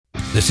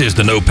This is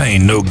the No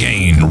Pain, No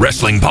Gain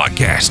Wrestling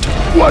Podcast.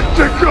 What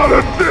you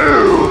gonna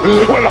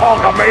do when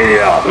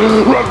Hulkamania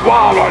runs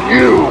wild on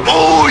you?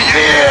 Oh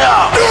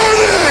yeah!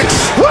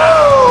 Phoenix!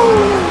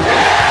 Woo!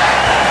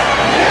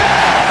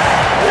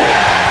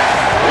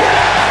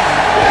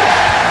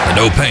 The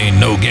No Pain,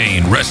 No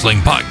Gain Wrestling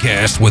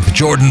Podcast with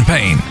Jordan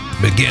Payne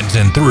begins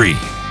in 3,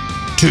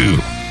 2,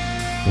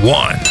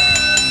 1.